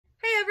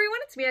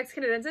it's me, X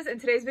Canadensis, and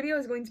today's video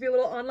is going to be a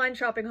little online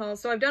shopping haul.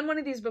 So I've done one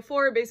of these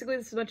before. Basically,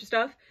 this is a bunch of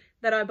stuff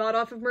that I bought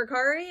off of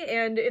Mercari,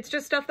 and it's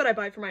just stuff that I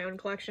buy for my own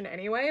collection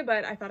anyway,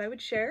 but I thought I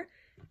would share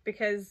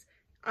because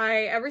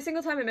every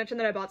single time I mention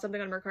that I bought something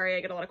on Mercari,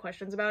 I get a lot of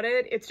questions about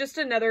it. It's just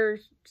another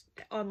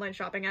online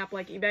shopping app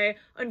like eBay.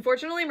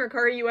 Unfortunately,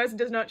 Mercari US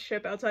does not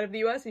ship outside of the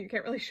US, and you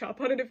can't really shop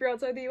on it if you're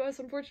outside the US,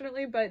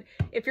 unfortunately, but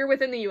if you're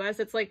within the US,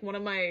 it's like one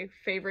of my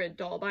favorite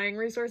doll buying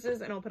resources,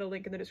 and I'll put a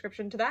link in the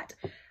description to that.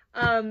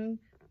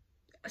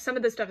 Some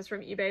of this stuff is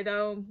from eBay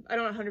though. I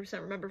don't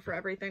 100% remember for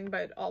everything,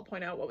 but I'll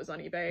point out what was on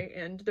eBay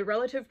and the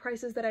relative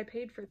prices that I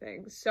paid for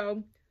things.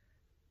 So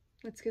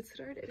let's get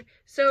started.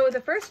 So the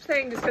first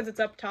thing, just because it's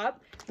up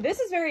top, this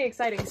is very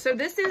exciting. So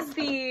this is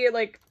the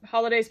like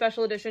holiday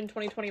special edition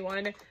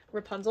 2021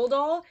 Rapunzel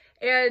doll,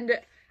 and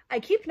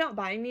I keep not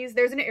buying these.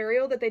 There's an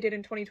Ariel that they did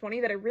in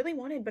 2020 that I really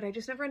wanted, but I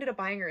just never ended up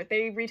buying her.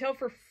 They retail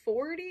for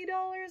 $40,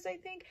 I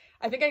think.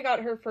 I think I got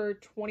her for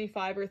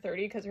 25 or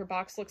 30 because her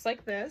box looks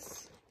like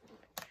this.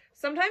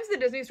 Sometimes the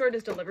Disney store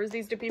just delivers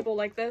these to people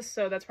like this,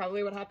 so that's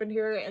probably what happened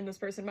here, and this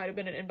person might have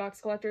been an inbox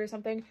collector or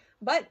something.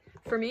 But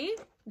for me,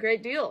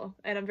 great deal,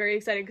 and I'm very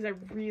excited because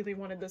I really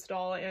wanted this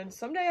doll, and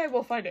someday I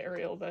will find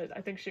Ariel, but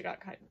I think she got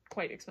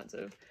quite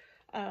expensive.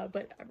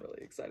 But I'm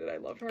really excited. I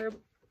love her.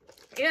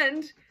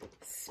 And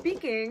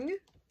speaking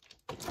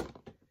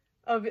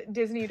of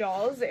Disney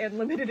dolls and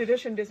limited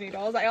edition Disney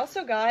dolls, I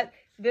also got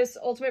this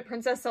Ultimate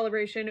Princess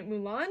Celebration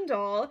Mulan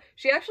doll.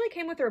 She actually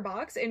came with her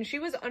box, and she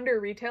was under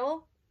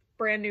retail.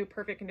 Brand new,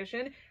 perfect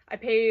condition. I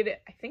paid,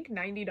 I think,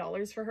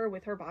 $90 for her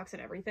with her box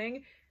and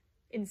everything.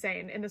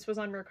 Insane. And this was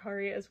on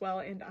Mercari as well,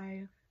 and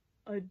I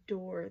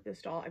adore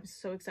this doll. I'm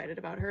so excited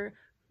about her.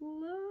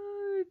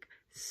 Look!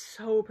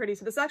 So pretty.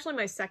 So this is actually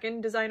my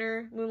second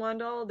designer Mulan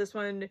doll. This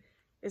one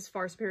is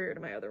far superior to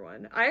my other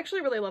one. I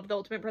actually really love the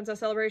Ultimate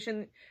Princess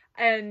Celebration,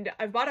 and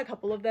I've bought a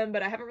couple of them,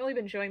 but I haven't really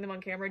been showing them on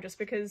camera just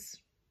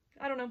because,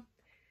 I don't know.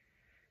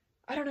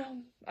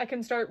 I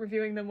can start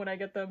reviewing them when I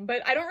get them,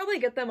 but I don't really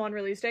get them on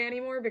release day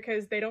anymore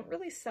because they don't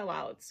really sell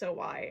out, so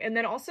why? And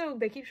then also,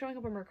 they keep showing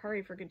up on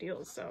Mercari for good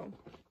deals, so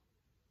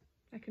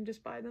I can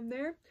just buy them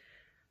there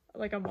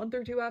like a month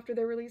or two after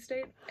their release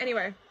date.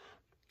 Anyway,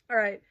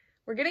 alright,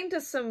 we're getting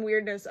to some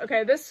weirdness.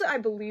 Okay, this I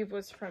believe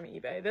was from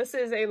eBay. This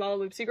is a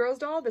Lalaloopsy Girls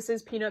doll. This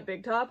is Peanut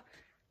Big Top,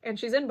 and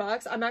she's in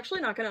box. I'm actually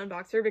not going to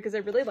unbox her because I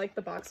really like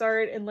the box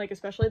art and like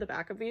especially the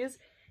back of these.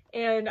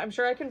 And I'm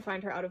sure I can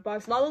find her out of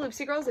box.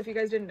 Lalaloopsy Girls, if you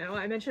guys didn't know,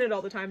 I mention it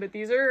all the time, but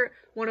these are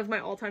one of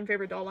my all-time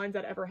favorite doll lines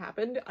that ever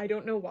happened. I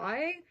don't know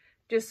why.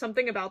 Just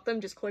something about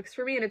them just clicks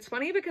for me. And it's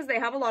funny because they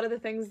have a lot of the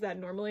things that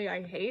normally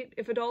I hate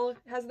if a doll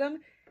has them.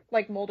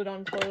 Like molded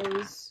on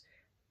clothes.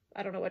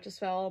 I don't know what just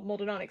fell.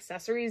 Molded on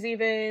accessories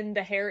even.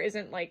 The hair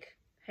isn't like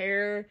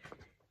hair.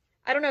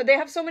 I don't know. They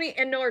have so many,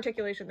 and no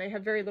articulation. They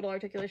have very little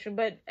articulation,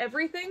 but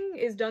everything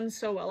is done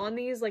so well on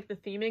these. Like the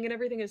theming and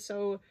everything is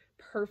so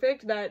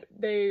perfect that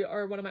they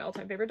are one of my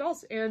all-time favorite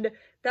dolls. And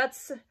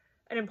that's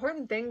an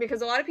important thing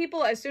because a lot of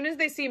people, as soon as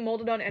they see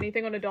molded on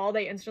anything on a doll,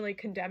 they instantly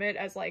condemn it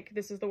as like,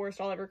 this is the worst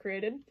doll ever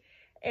created.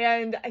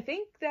 And I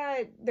think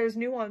that there's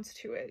nuance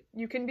to it.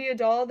 You can be a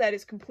doll that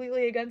is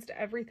completely against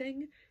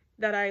everything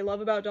that I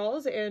love about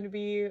dolls and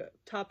be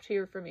top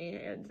tier for me,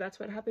 and that's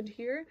what happened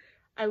here.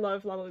 I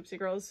love Lalaloopsy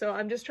Girls, so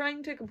I'm just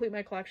trying to complete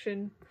my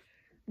collection.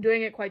 I'm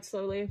doing it quite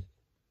slowly.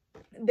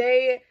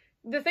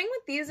 The thing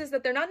with these is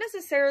that they're not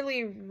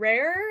necessarily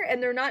rare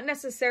and they're not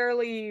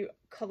necessarily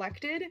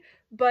collected,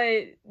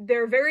 but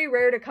they're very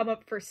rare to come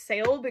up for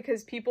sale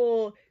because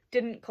people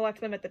didn't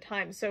collect them at the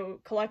time, so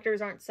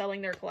collectors aren't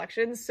selling their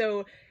collections.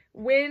 So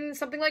when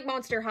something like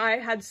Monster High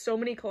had so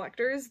many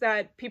collectors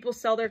that people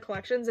sell their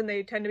collections and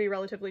they tend to be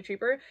relatively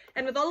cheaper,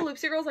 and with all the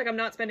Loopsy Girls, like, I'm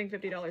not spending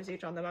 $50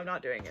 each on them. I'm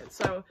not doing it,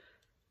 so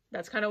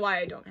that's kind of why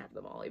I don't have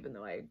them all, even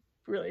though I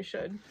really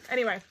should.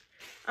 Anyway,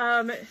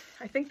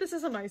 I think this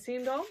is a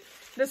Mycene doll.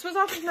 This was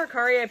off of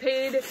Mercari. I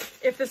paid,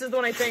 if this is the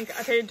one I think,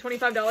 I paid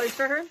 $25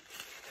 for her.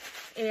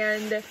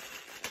 And,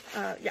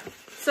 yeah.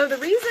 So the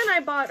reason I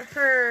bought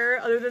her,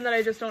 other than that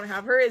I just don't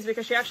have her, is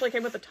because she actually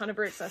came with a ton of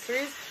her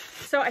accessories.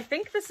 So I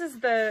think this is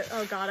the,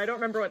 oh god, I don't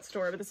remember what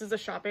store, but this is a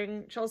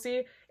shopping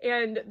Chelsea.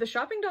 And the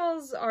shopping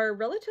dolls are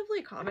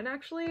relatively common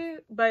actually,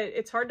 but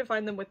it's hard to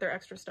find them with their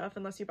extra stuff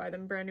unless you buy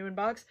them brand new in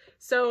box.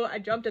 So I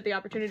jumped at the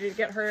opportunity to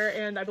get her,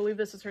 and I believe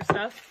this is her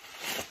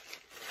stuff.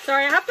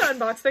 Sorry, I have to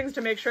unbox things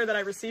to make sure that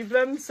I received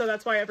them, so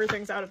that's why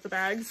everything's out of the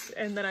bags,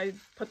 and then I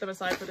put them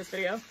aside for this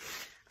video.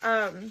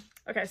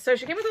 Okay, so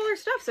she came with all her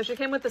stuff. So she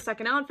came with the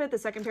second outfit, the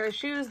second pair of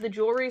shoes, the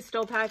jewelry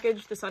still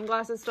packaged, the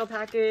sunglasses still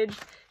packaged.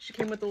 She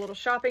came with the little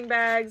shopping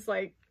bags,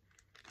 like,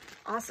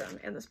 awesome,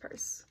 and this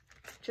purse,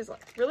 which is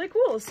like really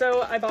cool.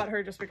 So I bought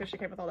her just because she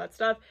came with all that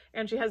stuff,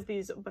 and she has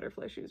these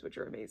butterfly shoes, which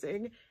are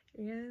amazing.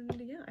 And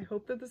yeah, I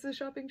hope that this is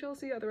shopping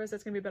Chelsea, otherwise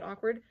that's gonna be a bit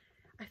awkward.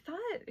 I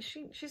thought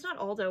she's not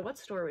Aldo. What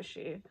store was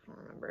she? I don't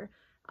remember.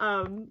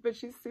 But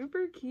she's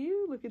super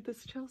cute. Look at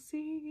this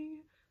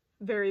Chelsea.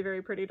 Very,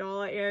 very pretty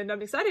doll. And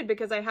I'm excited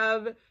because I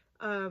have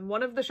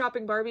one of the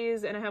shopping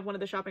Barbies and I have one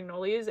of the shopping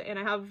Nollies, and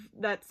I have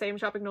that same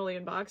shopping Nollie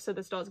in box, so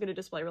this doll's going to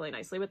display really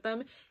nicely with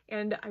them,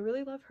 and I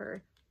really love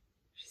her.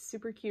 She's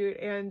super cute,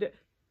 and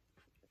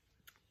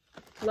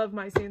love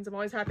my scenes. I'm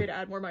always happy to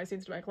add more my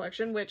scenes to my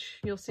collection, which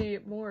you'll see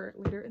more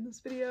later in this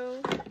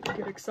video.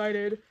 Get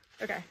excited.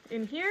 Okay,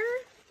 in here,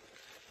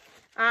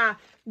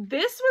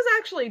 this was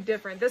actually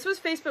different. This was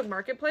Facebook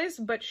Marketplace,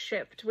 but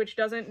shipped, which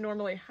doesn't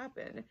normally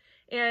happen.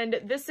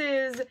 And this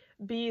is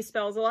B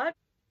Spells a Lot.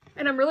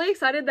 And I'm really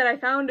excited that I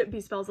found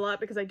B Spells a Lot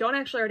because I don't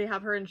actually already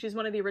have her, and she's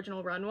one of the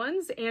original run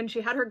ones, and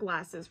she had her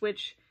glasses,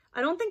 which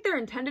I don't think they're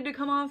intended to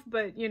come off,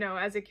 but you know,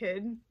 as a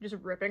kid, just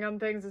ripping on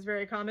things is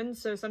very common.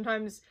 So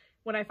sometimes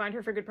when I find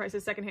her for good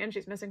prices secondhand,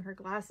 she's missing her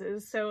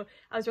glasses. So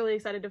I was really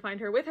excited to find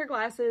her with her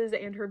glasses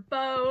and her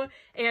bow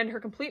and her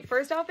complete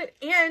first outfit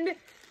and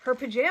her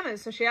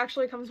pajamas. So she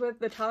actually comes with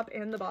the top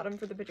and the bottom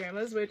for the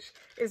pajamas, which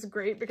is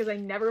great because I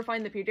never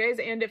find the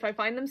PJs. And if I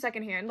find them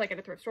secondhand, like at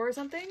a thrift store or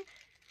something,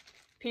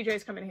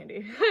 PJs come in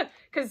handy.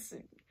 Because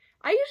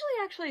I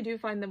usually actually do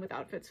find them with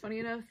outfits, funny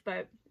enough.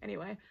 But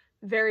anyway,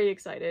 very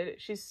excited.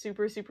 She's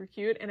super, super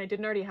cute, and I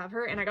didn't already have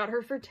her, and I got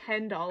her for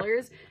 $10.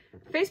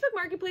 Facebook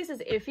Marketplace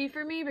is iffy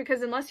for me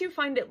because unless you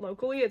find it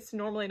locally, it's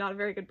normally not a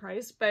very good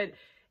price,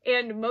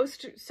 and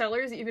most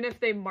sellers, even if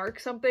they mark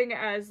something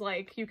as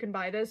like, you can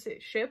buy this,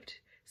 it's shipped,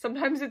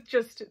 sometimes it's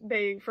just,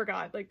 they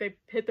forgot, like they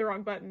hit the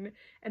wrong button,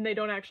 and they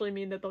don't actually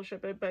mean that they'll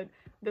ship it, but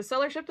the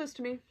seller shipped this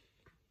to me,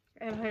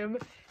 and I am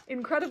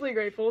incredibly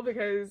grateful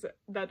because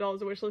that doll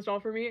is a wishlist doll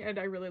for me, and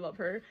I really love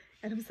her,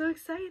 and I'm so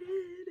excited.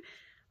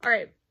 All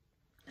right.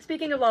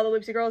 Speaking of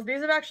Lalaloopsy girls,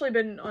 these have actually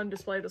been on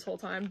display this whole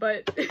time,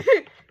 but,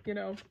 you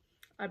know,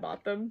 I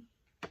bought them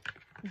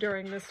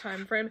during this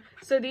time frame.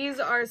 So these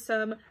are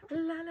some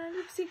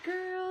Lalaloopsy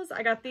girls.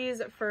 I got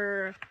these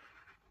for,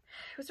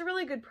 it was a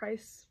really good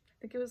price.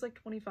 I think it was like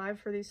 $25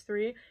 for these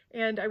 3.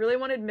 And I really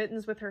wanted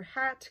mittens with her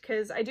hat,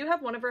 because I do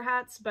have one of her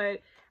hats,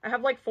 but I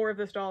have like 4 of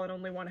this doll and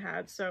only 1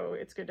 hat, so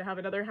it's good to have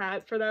another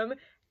hat for them,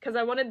 because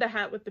I wanted the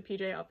hat with the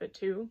PJ outfit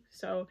too.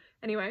 So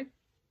anyway,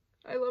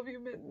 I love you,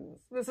 Mittens.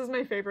 This is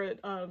my favorite,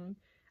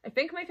 I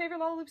think my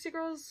favorite Lalaloopsy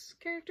Girls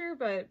character,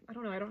 but I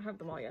don't know, I don't have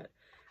them all yet.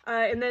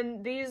 And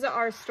then these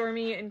are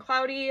Stormy and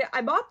Cloudy.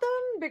 I bought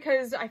them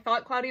because I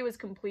thought Cloudy was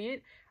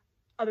complete,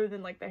 other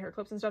than like the hair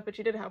clips and stuff, but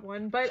she did have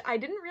one. But I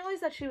didn't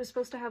realize that she was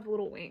supposed to have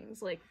little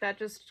wings. Like, that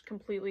just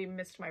completely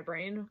missed my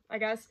brain, I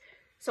guess.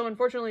 So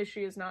unfortunately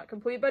she is not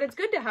complete, but it's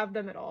good to have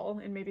them at all,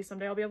 and maybe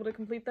someday I'll be able to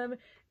complete them.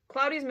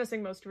 Cloudy's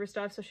missing most of her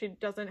stuff, so she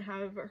doesn't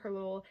have her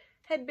little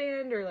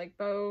headband or like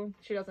bow.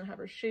 She doesn't have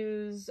her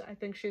shoes. I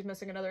think she's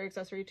missing another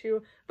accessory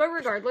too. But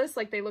regardless,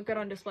 like, they look good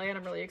on display, and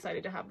I'm really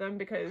excited to have them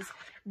because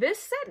this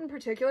set in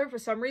particular, for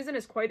some reason,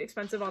 is quite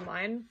expensive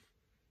online.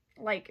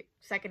 Like,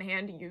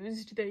 secondhand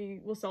used, they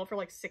will sell for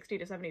like $60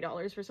 to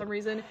 $70 for some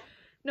reason.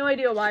 No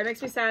idea why. It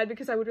makes me sad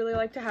because I would really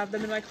like to have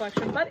them in my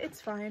collection, but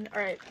it's fine.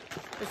 All right,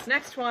 this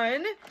next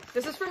one,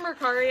 this is from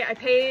Mercari. I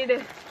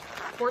paid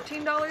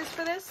 $14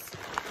 for this,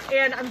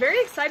 and I'm very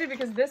excited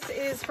because this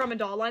is from a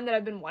doll line that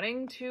I've been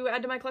wanting to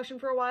add to my collection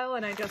for a while,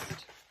 and I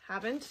just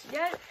haven't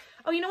yet.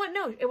 Oh, you know what?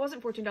 No, it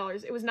wasn't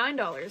 $14. It was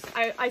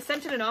 $9. I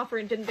sent it an offer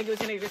and didn't think it was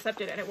going to get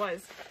accepted, and it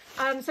was.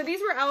 So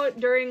these were out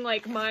during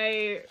like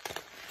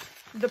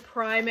the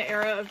prime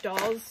era of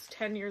dolls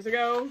 10 years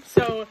ago.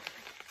 So,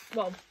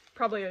 well,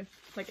 probably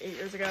like 8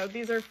 years ago.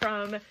 These are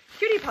from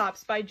Cutie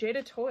Pops by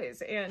Jada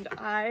Toys, and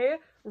I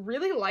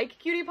really like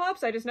Cutie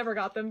Pops. I just never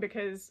got them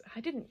because I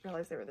didn't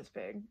realize they were this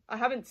big. I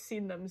haven't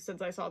seen them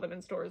since I saw them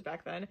in stores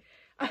back then.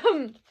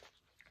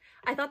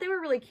 I thought they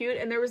were really cute,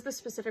 and there was this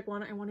specific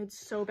one I wanted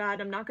so bad.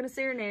 I'm not going to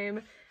say her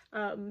name.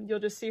 You'll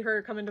just see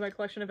her come into my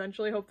collection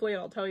eventually, hopefully,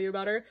 and I'll tell you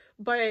about her.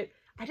 But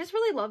I just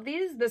really love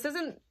these. This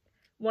isn't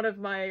one of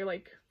my,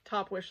 like,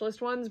 top wish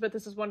list ones, but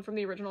this is one from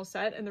the original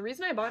set, and the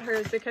reason I bought her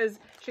is because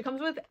she comes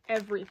with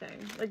everything.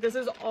 Like, this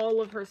is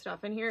all of her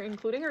stuff in here,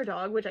 including her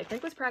dog, which I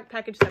think was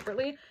packaged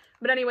separately.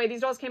 But anyway,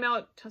 these dolls came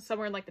out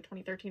somewhere in like the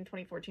 2013,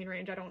 2014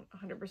 range. I don't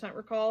 100%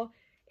 recall,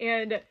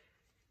 and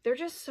they're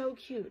just so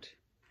cute.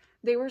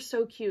 They were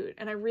so cute,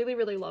 and I really,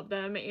 really love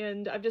them,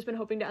 and I've just been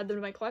hoping to add them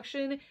to my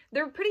collection.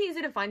 They're pretty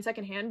easy to find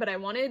secondhand, but I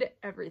wanted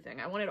everything.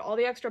 I wanted all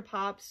the extra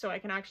pops so I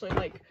can actually,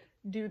 like,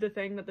 do the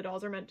thing that the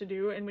dolls are meant to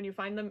do. And when you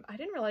find them, I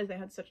didn't realize they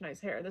had such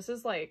nice hair. This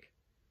is like,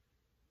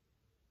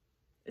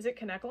 is it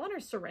Kanekalon or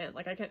Sarant?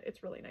 Like,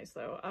 it's really nice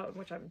though,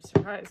 which I'm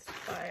surprised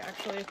by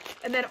actually.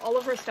 And then all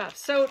of her stuff.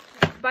 So,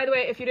 by the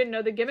way, if you didn't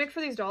know, the gimmick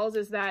for these dolls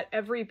is that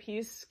every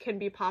piece can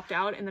be popped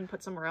out and then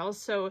put somewhere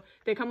else. So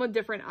they come with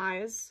different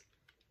eyes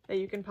that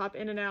you can pop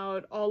in and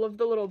out. All of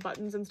the little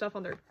buttons and stuff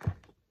on their,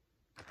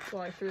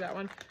 well, I threw that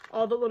one.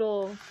 All the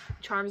little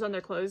charms on their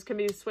clothes can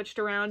be switched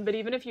around, but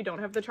even if you don't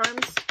have the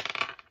charms,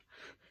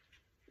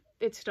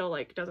 it still,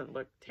 like, doesn't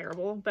look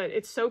terrible, but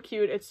it's so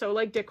cute. It's so,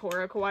 like,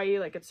 decora kawaii.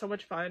 Like, it's so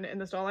much fun, and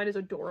this doll line is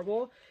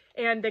adorable.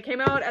 And they came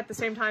out at the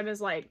same time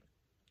as, like,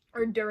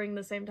 or during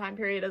the same time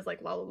period as,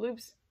 like,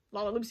 Lalaloopsy.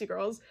 Lala Loopsy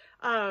girls,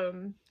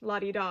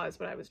 La-Di-Da is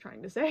what I was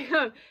trying to say.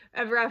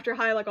 Ever After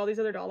High, like all these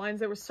other doll lines,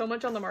 there was so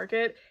much on the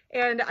market,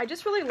 and I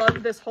just really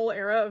loved this whole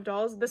era of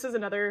dolls. This is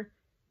another,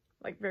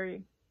 like,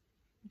 very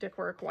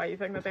dickwork kawaii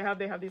thing that they have.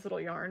 They have these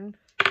little yarn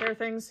hair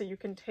things, so you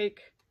can take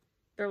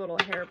their little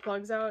hair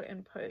plugs out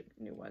and put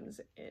new ones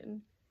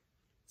in.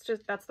 It's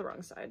just, that's the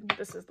wrong side.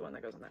 This is the one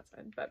that goes on that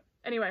side. But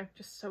anyway,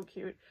 just so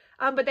cute.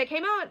 But they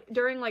came out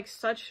during like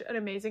such an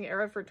amazing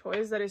era for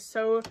toys that is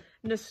so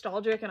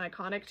nostalgic and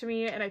iconic to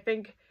me. And I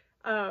think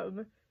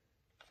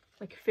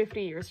like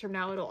 50 years from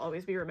now, it'll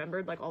always be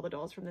remembered. Like all the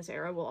dolls from this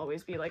era will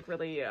always be like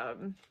really, I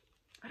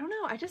don't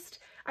know.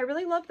 I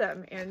really love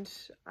them. And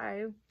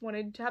I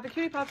wanted to have a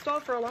Cutie Pops doll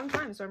for a long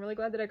time. So I'm really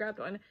glad that I grabbed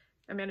one.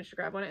 I managed to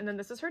grab one. And then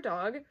this is her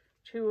dog,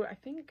 who I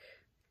think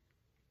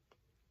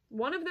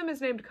one of them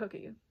is named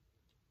Cookie.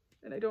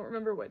 And I don't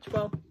remember which.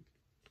 Well,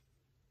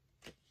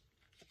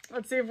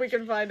 let's see if we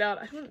can find out.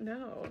 I don't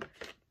know.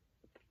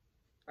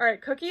 All right,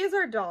 Cookie is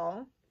our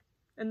doll.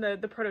 And the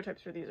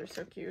prototypes for these are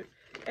so cute.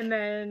 And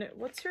then,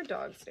 what's your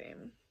dog's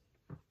name?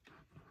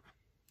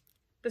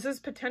 This is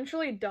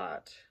potentially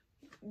Dot.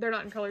 They're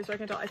not in color, so I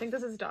can't tell. I think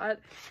this is Dot.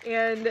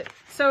 And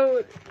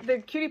so the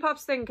Cutie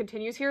Pops thing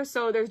continues here.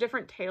 So there's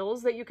different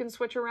tails that you can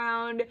switch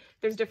around.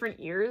 There's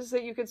different ears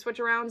that you can switch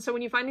around. So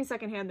when you find these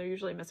secondhand, they're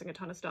usually missing a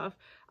ton of stuff.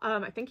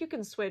 I think you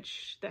can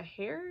switch the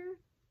hair.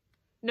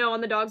 No, on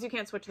the dogs you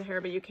can't switch the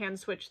hair, but you can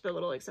switch the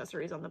little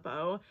accessories on the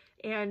bow.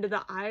 And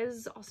the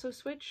eyes also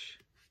switch,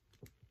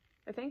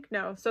 I think.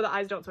 No, so the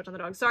eyes don't switch on the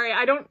dogs. Sorry,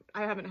 I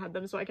haven't had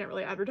them, so I can't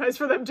really advertise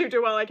for them too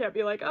well. I can't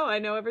be like, oh, I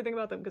know everything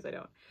about them, because I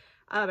don't.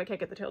 I can't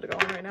get the tail to go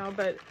on right now,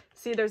 but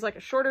see, there's like a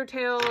shorter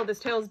tail. This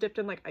tail is dipped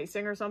in like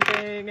icing or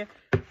something.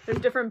 There's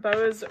different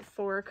bows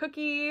for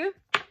Cookie.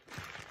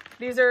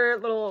 These are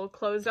little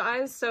closed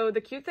eyes. So the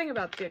cute thing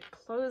about the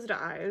closed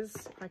eyes,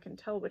 if I can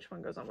tell which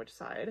one goes on which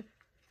side,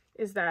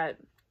 is that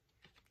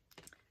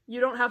you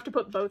don't have to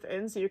put both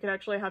in, so you can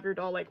actually have your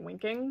doll like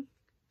winking,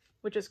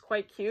 which is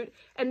quite cute.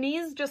 And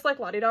these, just like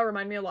La-Di-Da,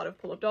 remind me a lot of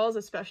pull-up dolls,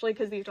 especially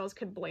because these dolls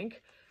can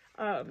blink.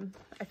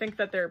 I think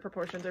that their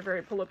proportions are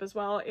very pull-up as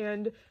well.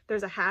 And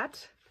there's a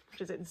hat, which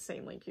is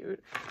insanely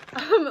cute.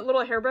 A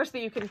little hairbrush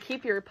that you can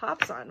keep your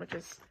pops on, which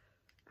is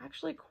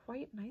actually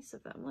quite nice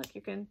of them. Like,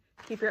 you can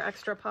keep your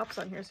extra pops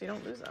on here so you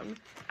don't lose them.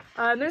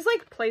 And there's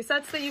like play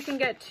sets that you can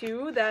get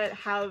too that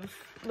have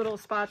little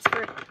spots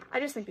for, I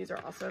just think these are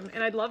awesome.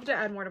 And I'd love to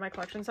add more to my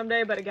collection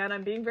someday, but again,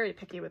 I'm being very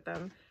picky with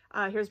them.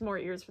 Here's more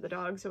ears for the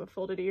dog. So a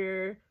folded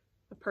ear,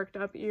 a perked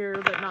up ear,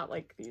 but not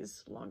like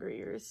these longer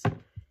ears.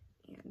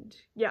 And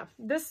yeah,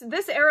 this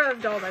era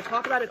of dolls, I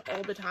talk about it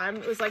all the time.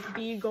 It was like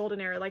the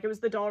golden era, like it was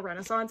the doll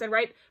renaissance. And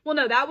well,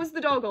 no, that was the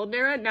doll golden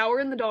era. Now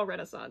we're in the doll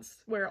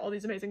renaissance, where all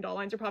these amazing doll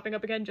lines are popping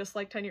up again, just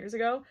like 10 years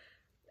ago.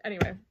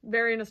 Anyway,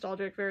 very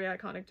nostalgic, very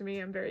iconic to me.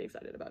 I'm very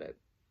excited about it.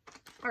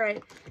 All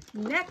right,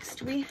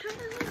 next we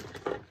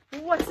have,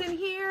 what's in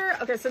here?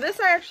 Okay, so this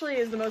actually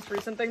is the most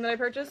recent thing that I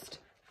purchased.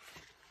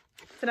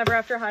 It's an Ever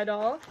After High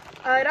doll.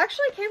 It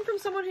actually came from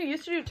someone who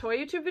used to do toy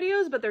YouTube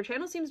videos, but their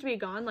channel seems to be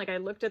gone. Like, I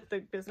looked at the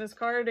business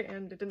card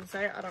and it didn't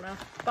say, I don't know.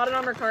 Bought it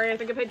on Mercari. I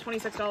think I paid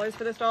 $26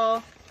 for this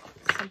doll.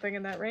 Something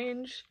in that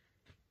range.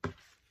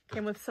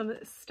 Came with some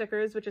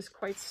stickers, which is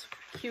quite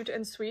cute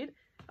and sweet.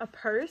 A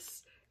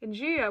purse. And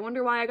gee, I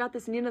wonder why I got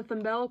this Nina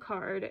Thumbell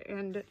card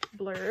and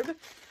blurb.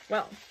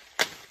 Well,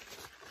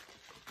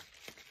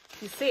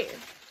 you see,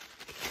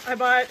 I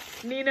bought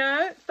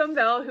Nina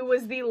Thumbell, who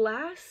was the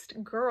last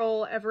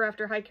girl Ever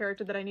After High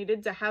character that I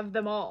needed to have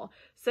them all.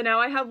 So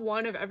now I have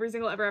one of every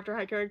single Ever After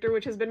High character,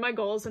 which has been my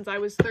goal since I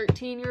was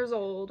 13 years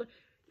old.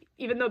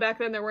 Even though back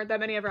then there weren't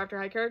that many Ever After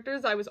High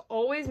characters, I was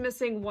always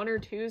missing one or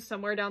two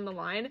somewhere down the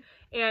line.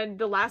 And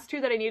the last two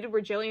that I needed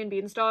were Jillian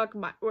Beanstalk.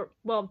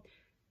 Well,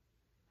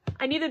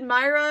 I needed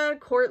Myra,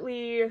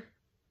 Courtly,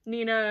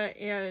 Nina,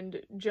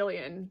 and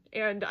Jillian.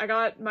 And I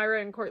got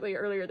Myra and Courtly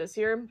earlier this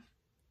year.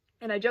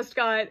 And I just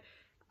got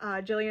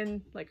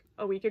Jillian like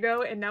a week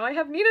ago, and now I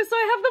have Nina, so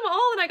I have them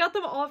all, and I got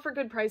them all for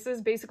good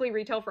prices, basically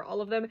retail for all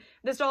of them.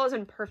 This doll is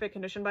in perfect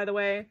condition, by the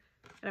way,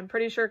 and I'm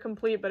pretty sure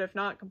complete, but if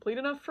not, complete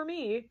enough for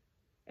me.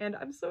 And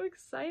I'm so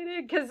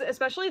excited, because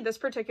especially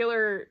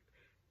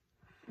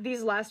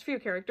these last few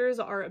characters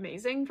are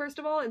amazing, first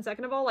of all, and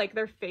second of all, like,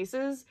 their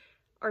faces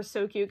are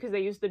so cute because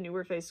they use the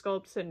newer face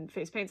sculpts and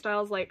face paint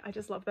styles. Like, I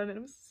just love them, and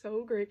I'm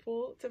so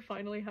grateful to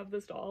finally have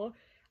this doll.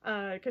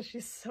 Because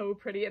she's so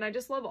pretty, and I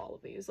just love all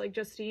of these. Like,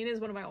 Justine is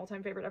one of my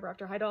all-time favorite Ever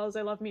After High dolls.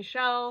 I love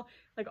Michelle,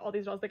 like all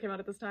these dolls that came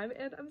out at this time,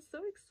 and I'm so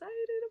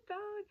excited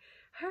about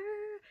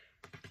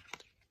her.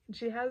 And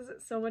she has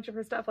so much of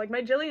her stuff. Like,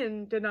 my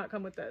Jillian did not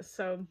come with this,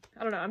 so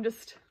I don't know.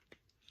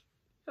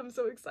 I'm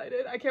so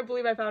excited. I can't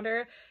believe I found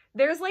her.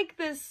 There's like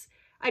this,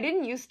 I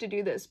didn't used to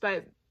do this,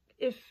 but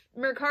if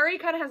Mercari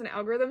kind of has an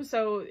algorithm,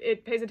 so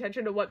it pays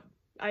attention to what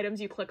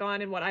items you click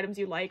on and what items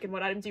you like and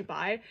what items you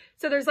buy.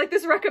 So there's like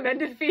this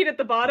recommended feed at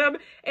the bottom,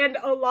 and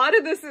a lot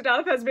of this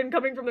stuff has been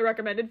coming from the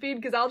recommended feed,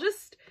 because I'll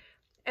just,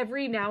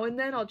 every now and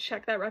then I'll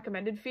check that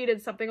recommended feed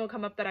and something will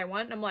come up that I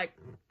want, and I'm like,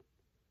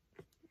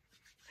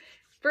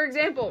 for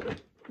example,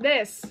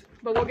 this,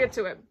 but we'll get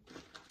to it.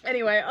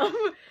 Anyway,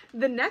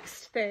 the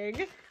next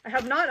thing, I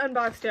have not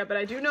unboxed yet, but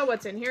I do know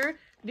what's in here.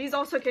 These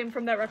also came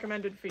from that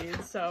recommended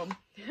feed, so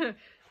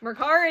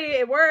Mercari,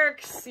 it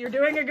works. You're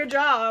doing a good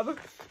job.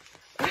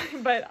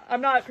 But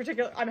I'm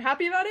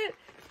happy about it,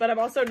 but I'm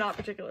also not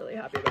particularly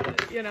happy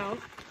about it, you know?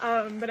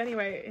 But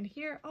anyway, in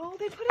here, oh,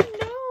 they put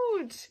a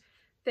note.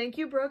 Thank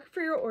you, Brooke,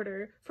 for your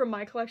order. From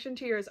my collection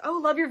to yours. Oh,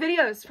 love your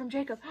videos. From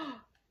Jacob.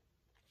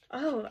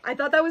 Oh, I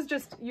thought that was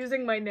just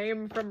using my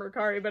name from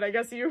Mercari, but I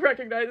guess you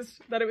recognized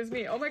that it was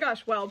me. Oh my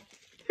gosh, well.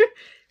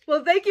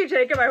 Well, thank you,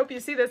 Jacob. I hope you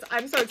see this.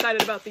 I'm so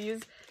excited about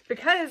these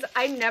because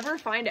I never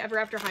find Ever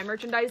After High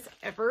merchandise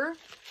ever.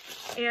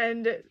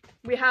 And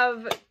we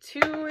have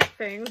two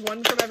things,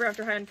 one from Ever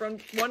After High and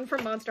one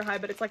from Monster High,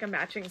 but it's like a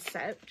matching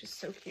set, which is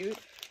so cute.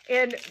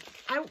 And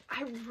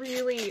I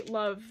really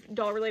love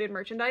doll-related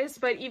merchandise,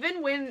 but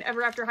even when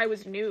Ever After High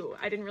was new,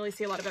 I didn't really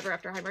see a lot of Ever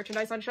After High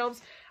merchandise on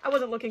shelves. I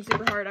wasn't looking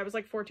super hard. I was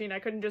like 14. I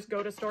couldn't just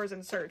go to stores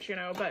and search, you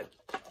know, but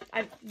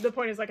the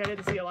point is, like, I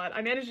didn't see a lot.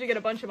 I managed to get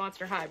a bunch of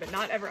Monster High, but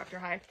not Ever After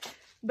High.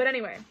 But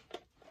anyway,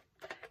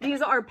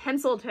 these are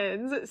pencil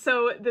tins.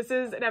 So this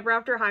is an Ever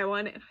After High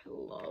one, and I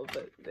love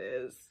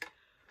this.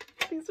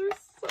 These are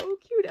so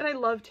cute, and I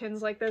love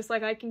tins like this.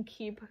 Like, I can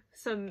keep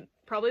some,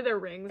 probably their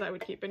rings I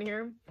would keep in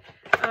here.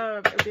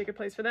 It would be a good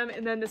place for them.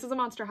 And then this is a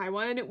Monster High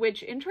one,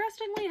 which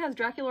interestingly has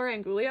Dracula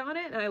and Angulia on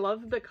it, and I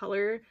love the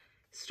color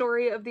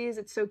story of these.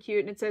 It's so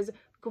cute, and it says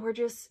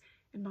gorgeous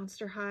and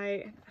Monster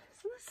High. And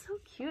isn't this so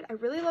cute? I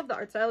really love the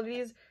art style of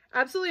these.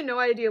 Absolutely no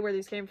idea where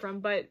these came from,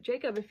 but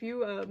Jacob, if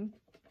you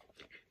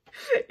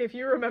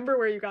remember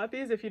where you got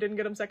these, if you didn't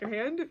get them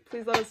secondhand,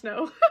 please let us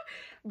know.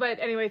 But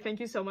anyway,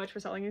 thank you so much for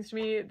selling these to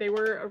me. They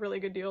were a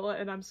really good deal,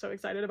 and I'm so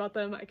excited about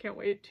them. I can't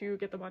wait to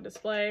get them on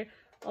display.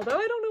 Although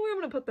I don't know where I'm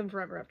gonna put them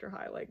forever after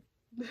high, like,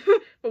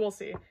 but we'll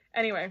see.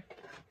 Anyway,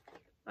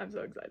 I'm so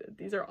excited.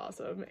 These are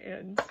awesome,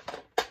 and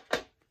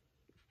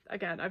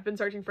again, I've been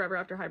searching forever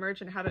after high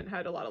merch and haven't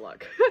had a lot of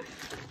luck.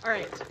 All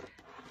right,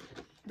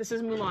 this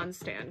is Mulan's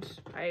stand.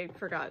 I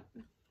forgot.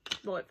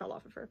 Well, it fell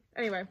off of her.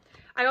 Anyway,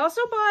 I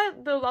also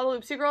bought the La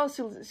Loopsy girl,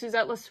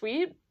 Suzette La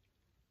Suite,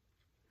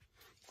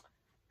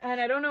 and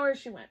I don't know where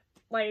she went.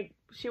 Like,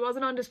 she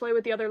wasn't on display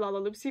with the other La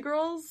Loopsy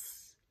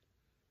girls.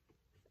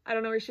 I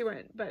don't know where she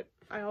went, but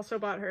I also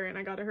bought her, and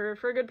I got her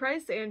for a good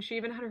price, and she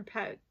even had her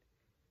pet.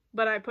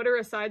 But I put her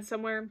aside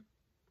somewhere.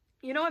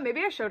 You know what?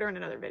 Maybe I showed her in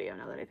another video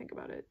now that I think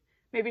about it.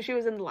 Maybe she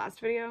was in the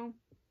last video.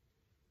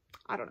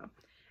 I don't know.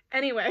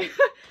 Anyway,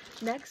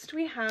 next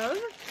we have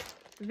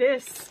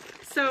this.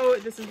 So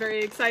this is very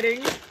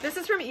exciting. This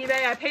is from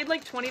eBay. I paid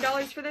like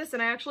 $20 for this,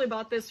 and I actually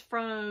bought this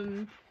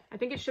from, I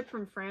think it shipped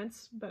from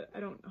France, but I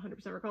don't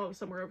 100% recall. It was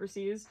somewhere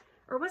overseas.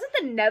 Or was it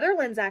the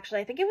Netherlands, actually?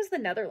 I think it was the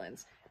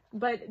Netherlands.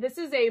 But this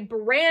is a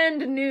brand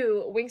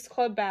new Winx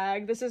Club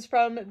bag. This is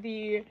from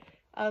the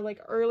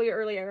like early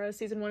era,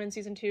 season 1 and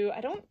season 2.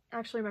 I don't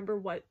actually remember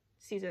what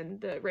season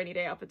the rainy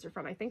day outfits are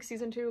from. I think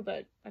season 2,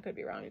 but I could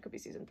be wrong. It could be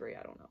season 3.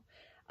 I don't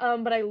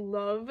know. But I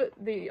love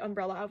the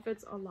umbrella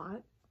outfits a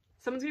lot.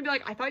 Someone's gonna be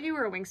like, I thought you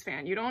were a Winx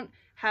fan. You don't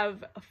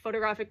have a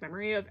photographic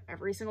memory of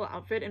every single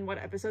outfit and what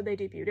episode they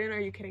debuted in. Are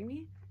you kidding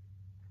me?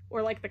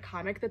 Or like the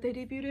comic that they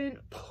debuted in.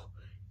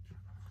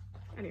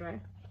 Anyway,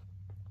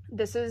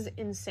 this is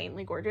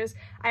insanely gorgeous.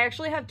 I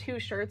actually have 2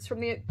 shirts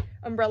from the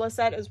umbrella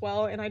set as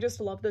well, and I just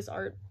love this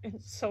art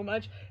so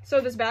much.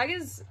 So this bag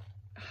is,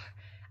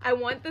 I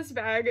want this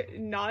bag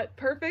not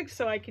perfect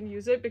so I can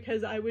use it,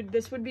 because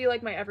this would be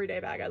like my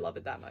everyday bag. I love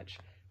it that much.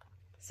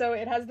 So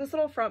it has this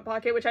little front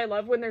pocket, which I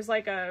love when there's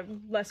like a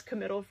less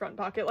committal front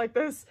pocket like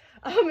this.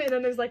 And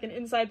then there's like an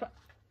inside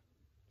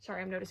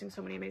sorry, I'm noticing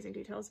so many amazing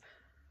details.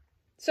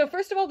 So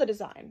first of all, the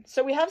design.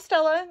 So we have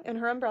Stella in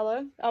her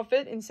umbrella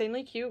outfit,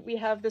 insanely cute. We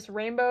have this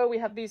rainbow. We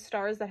have these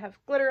stars that have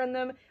glitter in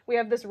them. We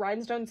have this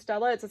rhinestone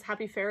Stella. It says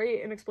Happy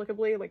Fairy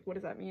inexplicably. Like, what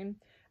does that mean?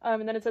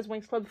 And then it says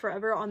Winx Club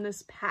Forever on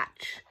this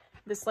patch.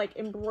 This like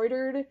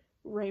embroidered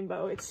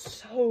rainbow. It's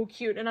so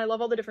cute. And I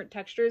love all the different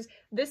textures.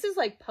 This is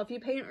like puffy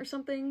paint or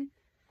something.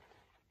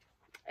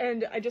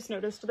 And I just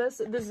noticed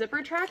this. The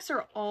zipper tracks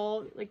are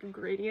all like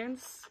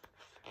gradients.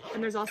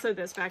 And there's also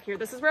this back here.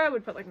 This is where I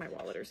would put like my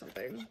wallet or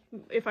something,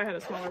 if I had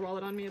a smaller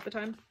wallet on me at the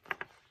time. Oh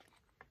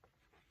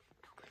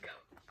my god.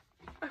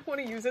 I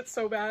want to use it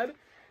so bad.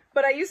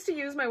 But I used to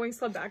use my Winx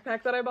Club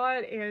backpack that I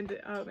bought, and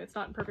it's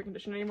not in perfect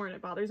condition anymore, and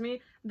it bothers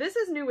me. This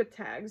is new with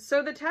tags.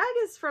 So the tag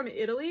is from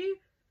Italy,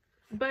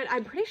 but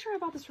I'm pretty sure I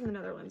bought this from the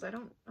Netherlands. I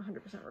don't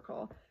 100%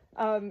 recall.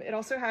 It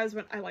also has,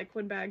 I like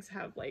when bags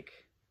have like,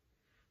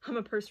 I'm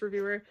a purse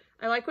reviewer.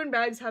 I like when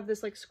bags have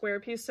this like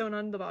square piece sewn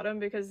on the bottom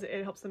because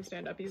it helps them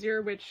stand up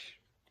easier, which,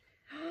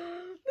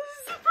 this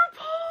is super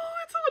cool.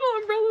 It's a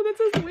little umbrella that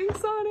says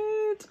Winx on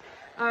it.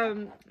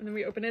 And then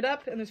we open it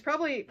up, and there's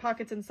probably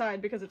pockets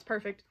inside because it's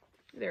perfect.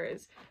 There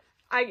is.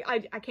 I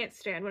can't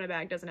stand when a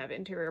bag doesn't have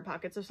interior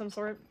pockets of some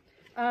sort.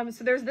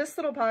 So there's this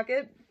little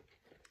pocket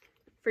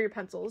for your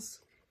pencils.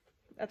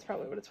 That's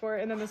probably what it's for.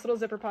 And then this little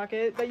zipper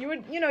pocket that you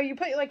would, you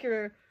put like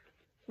your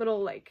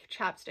little like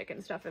chapstick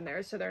and stuff in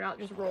there so they're not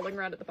just rolling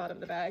around at the bottom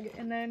of the bag.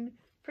 And then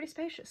pretty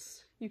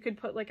spacious. You could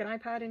put like an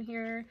iPad in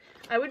here.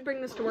 I would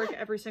bring this to work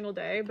every single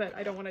day, but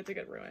I don't want it to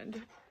get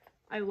ruined.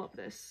 I love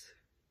this.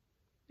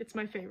 It's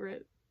my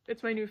favorite.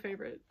 It's my new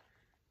favorite.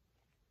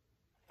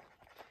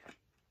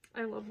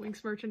 I love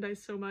Winx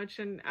merchandise so much,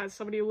 and as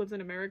somebody who lives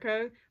in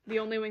America, the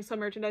only Winx Club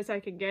merchandise I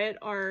can get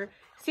are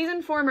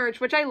season 4 merch,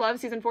 which I love.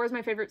 Season 4 is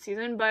my favorite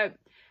season, but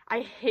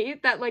I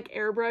hate that like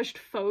airbrushed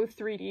faux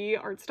 3D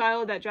art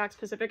style that Jack's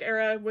Pacific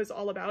era was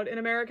all about in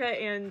America,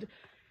 and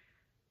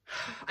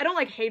I don't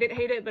like hate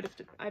it, but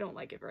I don't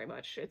like it very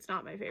much. It's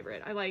not my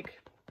favorite. I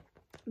like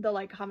the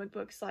like comic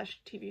book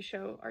 / TV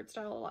show art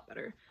style a lot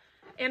better.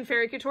 And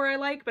Fairy Couture I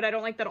like, but I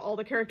don't like that all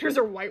the characters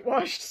are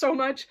whitewashed so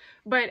much.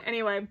 But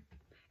anyway,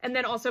 and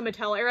then also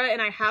Mattel era,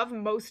 and I have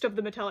most of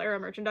the Mattel era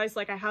merchandise.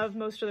 Like I have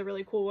most of the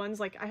really cool ones.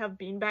 Like I have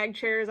beanbag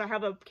chairs, I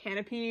have a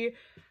canopy,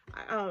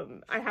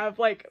 I have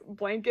like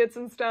blankets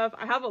and stuff.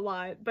 I have a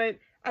lot, but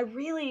I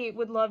really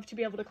would love to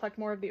be able to collect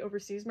more of the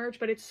overseas merch,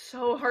 but it's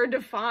so hard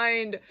to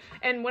find.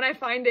 And when I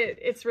find it,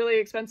 it's really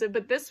expensive.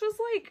 But this was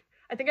like,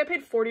 I think I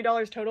paid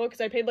 $40 total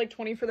because I paid like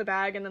 20 for the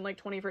bag and then like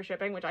 20 for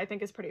shipping, which I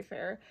think is pretty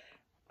fair.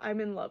 I'm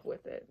in love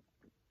with it.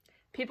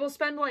 People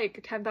spend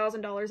like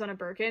 $10,000 on a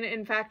Birkin.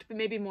 In fact,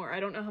 maybe more. I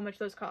don't know how much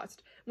those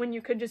cost. When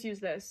you could just use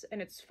this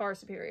and it's far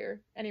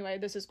superior. Anyway,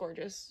 this is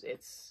gorgeous.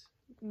 It's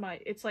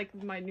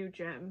like my new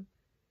gem.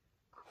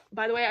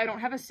 By the way, I don't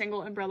have a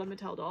single Umbrella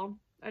Mattel doll.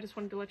 I just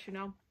wanted to let you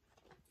know.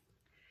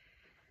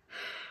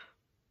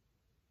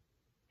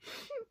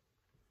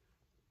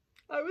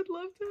 I would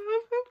love to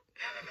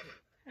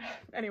have them.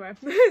 Anyway,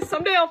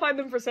 someday I'll find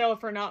them for sale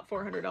for not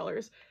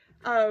 $400.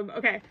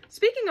 Okay,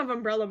 speaking of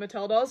Umbrella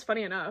Mattel dolls,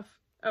 funny enough.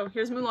 Oh,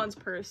 here's Mulan's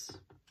purse.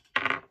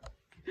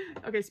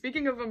 Okay,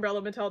 speaking of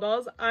Umbrella Mattel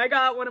dolls, I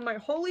got one of my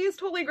holiest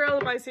holy grail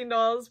of Mycene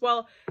dolls.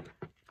 Well,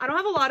 I don't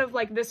have a lot of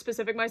like this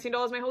specific Mycene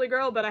doll as my holy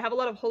grail, but I have a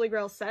lot of holy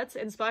grail sets,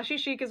 and Splashy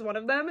Chic is one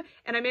of them,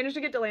 and I managed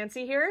to get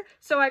Delancey here.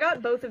 So I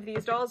got both of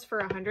these dolls for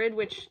 $100,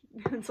 which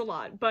it's a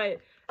lot,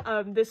 but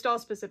this doll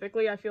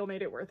specifically I feel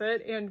made it worth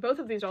it, and both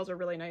of these dolls are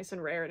really nice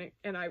and rare,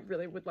 and I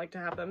really would like to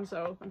have them,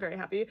 so I'm very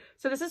happy.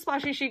 So this is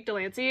Splashy Chic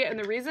Delancey, and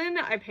the reason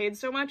I paid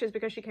so much is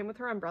because she came with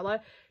her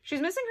umbrella. She's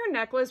missing her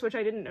necklace, which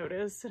I didn't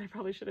notice, and I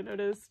probably should have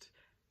noticed,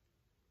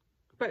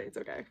 but it's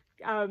okay.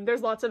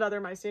 There's lots of other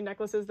Mycene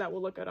necklaces that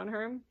will look good on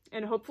her,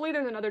 and hopefully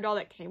there's another doll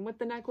that came with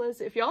the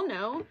necklace. If y'all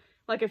know,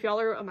 like if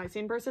y'all are a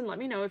Mycene person, let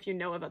me know if you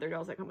know of other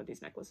dolls that come with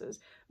these necklaces.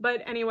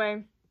 But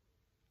anyway,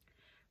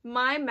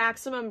 my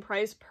maximum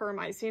price per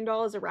Mycene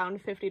doll is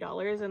around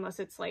 $50, unless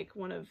it's like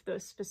one of the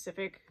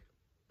specific,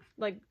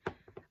 like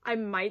I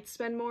might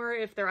spend more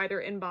if they're either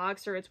in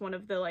box or it's one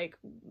of the like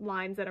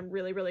lines that I'm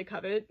really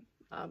covet,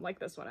 like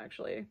this one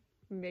actually.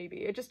 Maybe,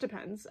 it just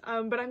depends.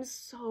 But I'm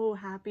so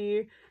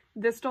happy.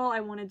 This doll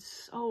I wanted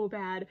so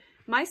bad.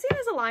 Mycene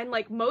is a line,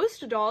 like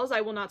most dolls, I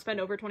will not spend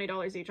over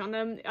 $20 each on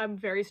them. I'm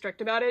very strict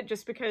about it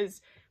just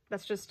because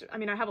that's just, I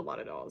mean, I have a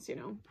lot of dolls, you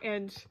know,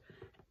 and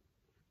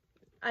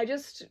I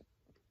just,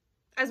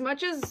 as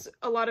much as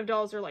a lot of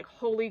dolls are like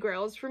holy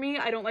grails for me,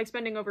 I don't like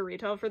spending over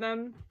retail for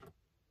them.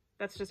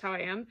 That's just how I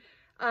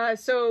am.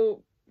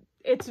 So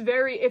it's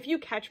very, if you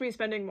catch me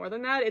spending more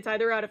than that, it's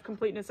either out of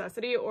complete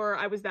necessity or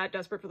I was that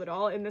desperate for the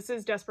doll, and this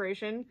is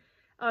desperation.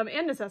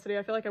 And necessity.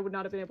 I feel like I would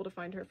not have been able to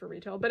find her for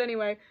retail. But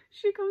anyway,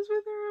 she comes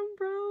with her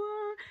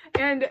umbrella.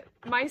 And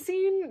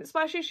Mycene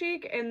Splashy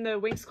Chic and the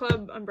Winx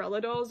Club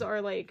umbrella dolls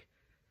are like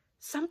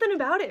something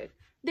about it.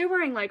 They're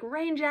wearing like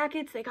rain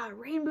jackets, they got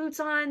rain boots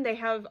on, they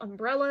have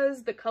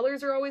umbrellas, the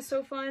colors are always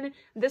so fun.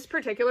 This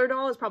particular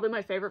doll is probably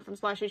my favorite from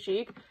Splashy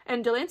Chic,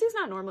 and Delancey's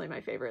not normally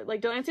my favorite.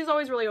 Like Delancey's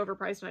always really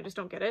overpriced and I just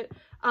don't get it.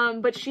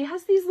 But she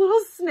has these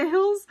little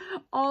snails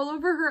all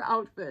over her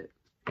outfit.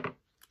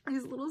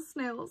 These little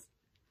snails.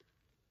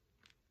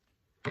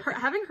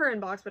 Having her in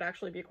box would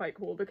actually be quite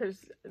cool because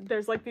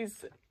there's like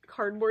these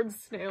cardboard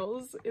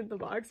snails in the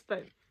box,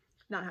 but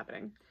not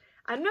happening.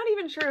 I'm not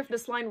even sure if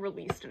this line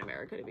released in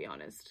America, to be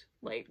honest.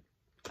 Like,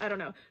 I don't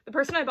know. The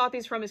person I bought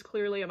these from is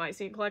clearly a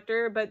Mycene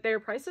collector, but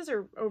their prices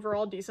are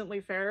overall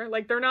decently fair.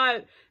 Like, they're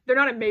not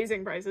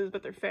amazing prices,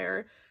 but they're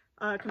fair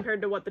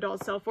compared to what the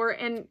dolls sell for.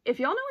 And if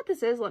y'all know what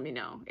this is, let me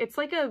know. It's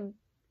like it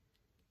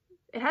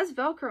has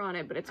Velcro on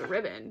it, but it's a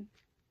ribbon.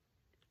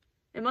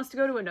 It must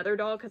go to another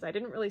doll because I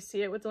didn't really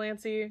see it with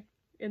Delancey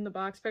in the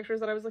box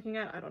pictures that I was looking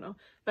at. I don't know,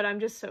 but I'm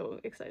just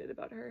so excited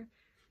about her.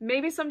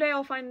 Maybe someday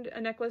I'll find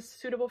a necklace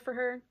suitable for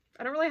her.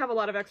 I don't really have a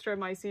lot of extra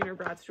Mycene or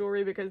Bratz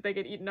jewelry because they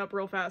get eaten up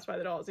real fast by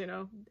the dolls, you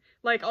know?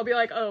 Like, I'll be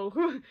like,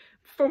 oh,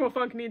 FOMO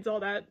Funk needs all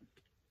that.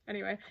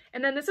 Anyway,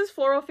 and then this is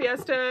Floral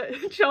Fiesta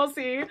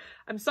Chelsea.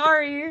 I'm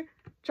sorry,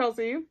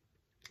 Chelsea.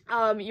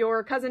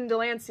 Your cousin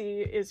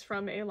Delancey is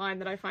from a line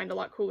that I find a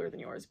lot cooler than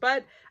yours,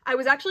 but I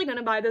was actually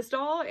gonna buy this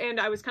doll and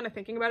I was kind of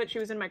thinking about it. She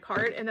was in my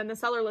cart and then the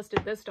seller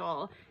listed this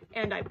doll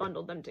and I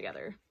bundled them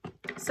together.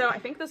 So I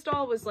think this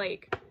doll was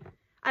like,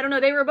 I don't know,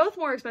 they were both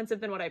more expensive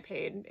than what I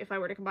paid. If I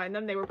were to combine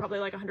them, they were probably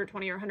like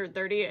 120 or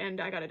 130 and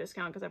I got a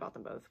discount because I bought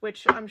them both,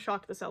 which I'm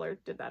shocked the seller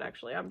did that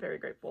actually. I'm very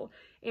grateful.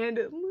 And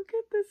look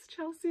at this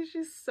Chelsea,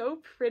 she's so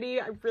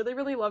pretty. I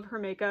really love her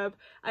makeup.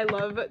 I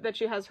love that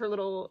she has her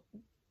little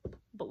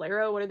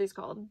bolero, what are these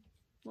called?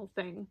 Little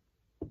thing.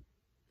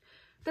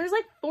 There's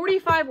like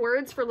 45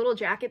 words for little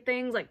jacket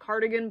things, like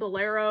cardigan,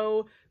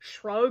 bolero,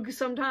 shrug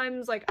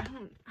sometimes, like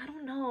I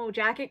don't know,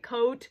 jacket,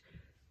 coat.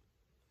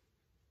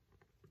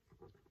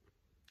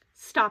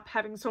 Stop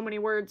having so many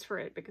words for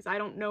it because I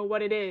don't know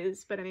what it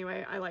is, but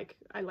anyway, I like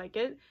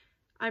it.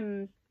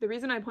 The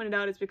reason I pointed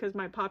out is because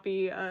my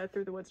Poppy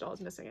Through the Woods doll is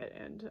missing it,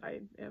 and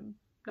I am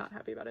not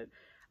happy about it.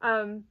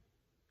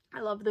 I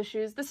love the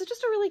shoes. This is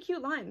just a really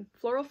cute line.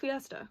 Floral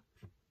Fiesta.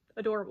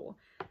 Adorable.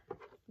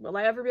 Will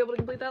I ever be able to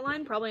complete that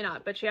line? Probably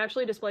not, but she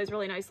actually displays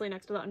really nicely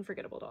next to the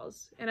Unforgettable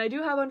dolls. And I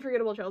do have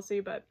Unforgettable Chelsea,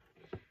 but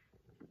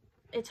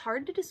it's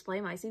hard to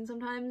display my scene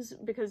sometimes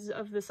because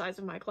of the size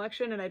of my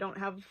collection, and I don't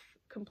have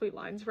complete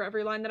lines for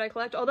every line that I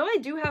collect. Although I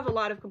do have a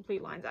lot of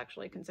complete lines,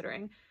 actually,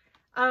 considering.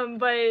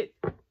 But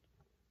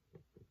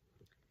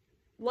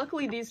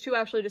luckily these two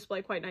actually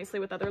display quite nicely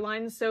with other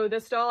lines. So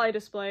this doll I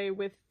display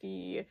with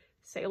the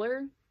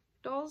Sailor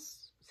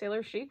dolls.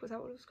 Sailor Chic, was that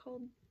what it was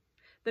called?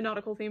 The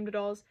nautical themed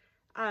dolls.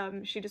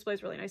 She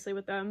displays really nicely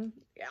with them.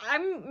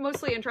 I'm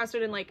mostly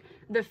interested in like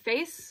the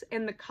face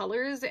and the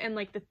colors and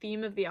like the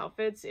theme of the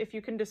outfits. If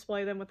you can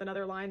display them with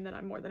another line, then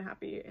I'm more than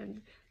happy,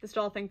 and this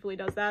doll thankfully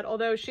does that.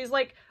 Although she's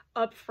like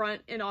up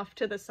front and off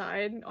to the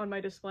side on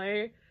my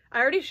display. I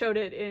already showed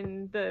it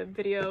in the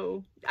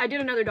video. I did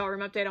another doll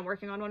room update. I'm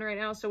working on one right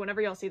now, so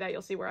whenever y'all see that,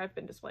 you'll see where I've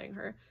been displaying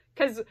her.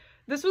 Because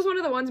this was one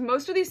of the ones,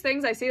 most of these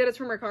things I see that it's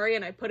from Mercari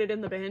and I put it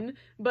in the bin,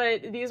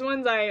 but these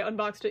ones I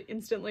unboxed it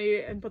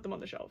instantly and put them on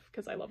the shelf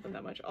because I love them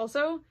that much.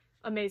 Also,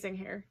 amazing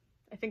hair.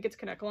 I think it's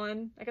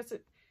Kanekalon. I guess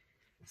it...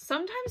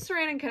 Sometimes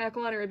Saran and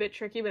Kanekalon are a bit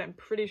tricky, but I'm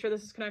pretty sure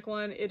this is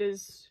Kanekalon. It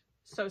is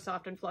so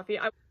soft and fluffy.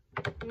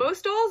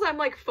 Most dolls, I'm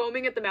like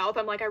foaming at the mouth.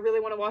 I'm like, I really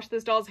want to wash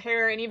this doll's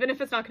hair, and even if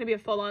it's not going to be a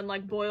full-on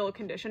like boil,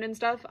 condition, and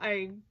stuff,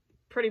 I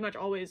pretty much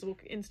always will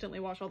instantly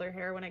wash all their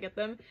hair when I get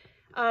them.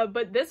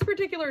 But this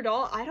particular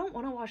doll, I don't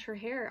want to wash her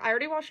hair. I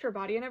already washed her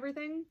body and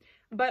everything,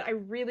 but I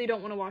really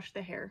don't want to wash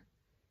the hair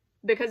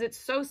because it's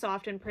so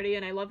soft and pretty,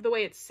 and I love the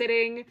way it's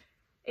sitting.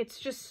 It's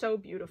just so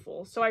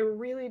beautiful. So I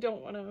really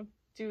don't want to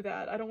do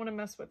that. I don't want to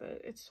mess with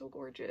it. It's so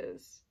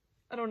gorgeous.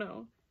 I don't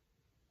know.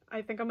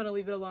 I think I'm gonna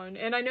leave it alone.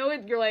 And I know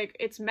you're like,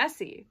 it's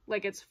messy,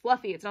 like it's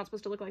fluffy, it's not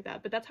supposed to look like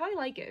that, but that's how I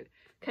like it.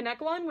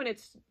 Kanekalon, when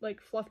it's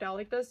like fluffed out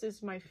like this,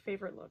 is my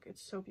favorite look.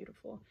 It's so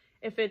beautiful.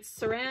 If it's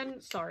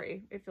Saran,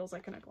 sorry, it feels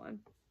like Kanekalon.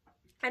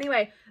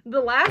 Anyway, the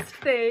last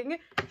thing,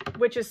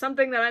 which is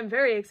something that I'm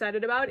very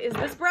excited about, is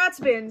this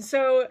Bratz bin.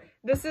 So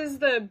this is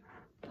the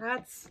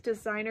Bratz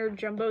designer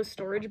jumbo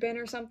storage bin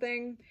or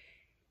something.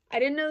 I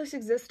didn't know this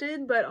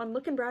existed, but on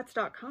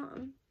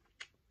lookinbratz.com,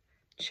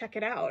 check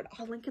it out.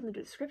 I'll link in the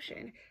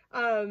description.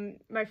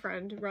 My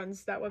friend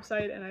runs that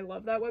website and I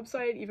love that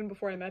website even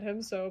before I met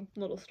him, so I'm a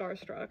little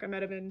starstruck. I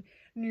met him in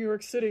New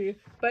York City.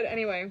 But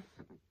anyway,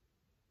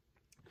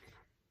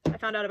 I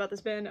found out about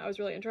this bin. I was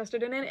really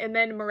interested in it, and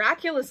then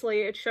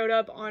miraculously it showed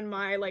up on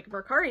my like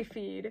Mercari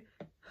feed.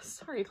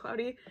 Sorry,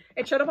 Cloudy.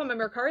 It showed up on my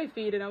Mercari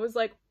feed and I was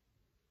like,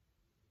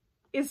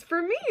 it's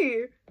for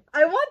me.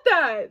 I want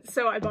that.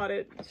 So I bought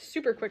it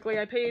super quickly.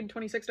 I paid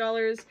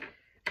 $26.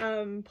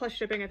 Plus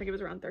shipping. I think it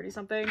was around 30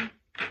 something,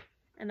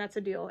 and that's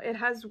a deal. It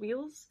has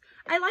wheels.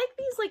 I like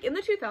these. Like in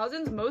the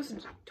 2000s,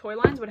 most toy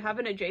lines would have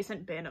an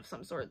adjacent bin of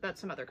some sort that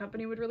some other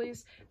company would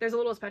release. There's a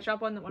little pet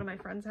shop one that one of my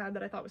friends had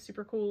that I thought was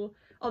super cool,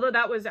 although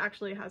that was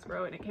actually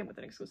Hasbro and it came with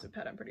an exclusive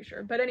pet, I'm pretty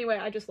sure. But anyway,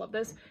 I just love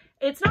this.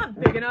 It's not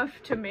big enough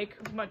to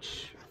make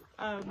much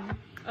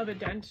of a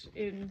dent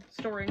in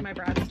storing my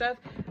Bratz stuff,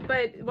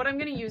 but what I'm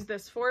going to use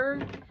this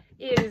for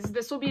is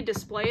this will be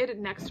displayed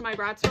next to my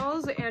Bratz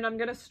dolls, and I'm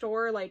gonna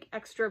store like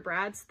extra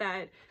Bratz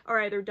that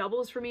are either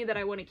doubles for me that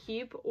I want to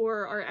keep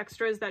or are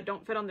extras that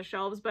don't fit on the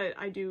shelves, but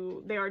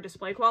they are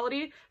display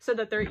quality so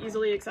that they're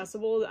easily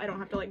accessible. I don't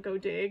have to like go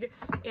dig,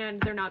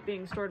 and they're not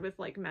being stored with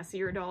like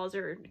messier dolls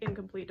or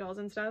incomplete dolls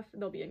and stuff.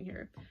 They'll be in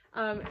here.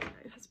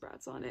 It has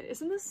Bratz on it.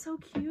 Isn't this so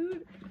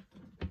cute?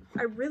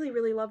 I really,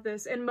 really love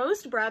this. And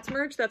most Bratz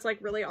merch that's like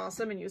really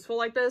awesome and useful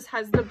like this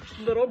has the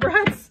little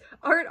Bratz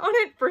art on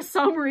it for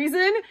some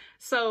reason.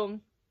 So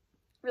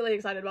really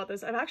excited about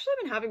this. I've actually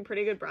been having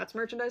pretty good Bratz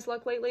merchandise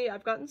luck lately.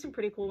 I've gotten some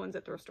pretty cool ones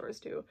at thrift stores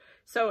too.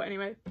 So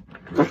anyway,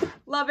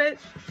 love it.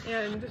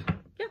 And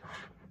yeah,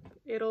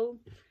 it'll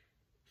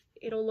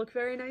look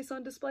very nice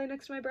on display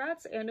next to my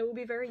Bratz, and it will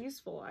be very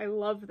useful. I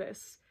love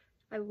this.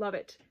 I love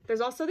it.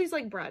 There's also these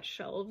like Bratz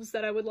shelves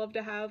that I would love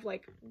to have,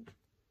 like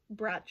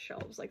Bratz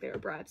shelves, like they are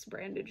Bratz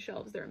branded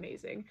shelves. They're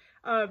amazing.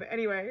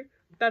 Anyway,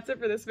 that's it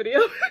for this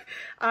video.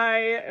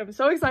 I am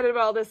so excited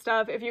about all this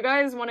stuff. If you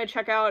guys want to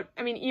check out,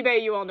 I mean,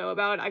 eBay you all know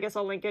about. I guess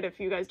I'll link it if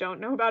you guys don't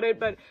know about it,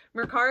 but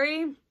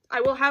Mercari,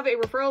 I will have a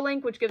referral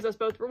link which gives us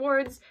both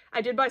rewards.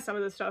 I did buy some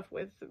of this stuff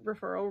with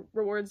referral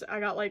rewards. I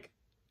got like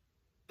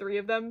 3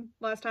 of them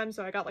last time,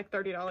 so I got like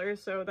 $30,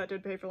 so that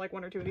did pay for like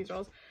 1 or 2 of these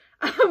dolls,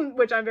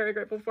 which I'm very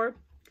grateful for.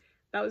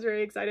 That was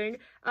very exciting.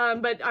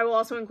 But I will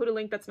also include a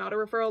link that's not a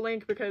referral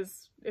link,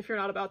 because if you're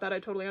not about that, I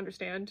totally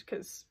understand,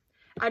 because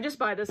I just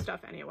buy this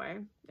stuff anyway,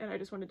 and I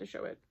just wanted to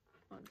show it.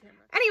 on camera.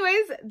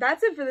 Anyways,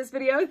 that's it for this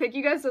video. Thank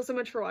you guys so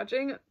much for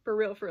watching. For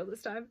real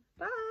this time.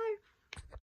 Bye!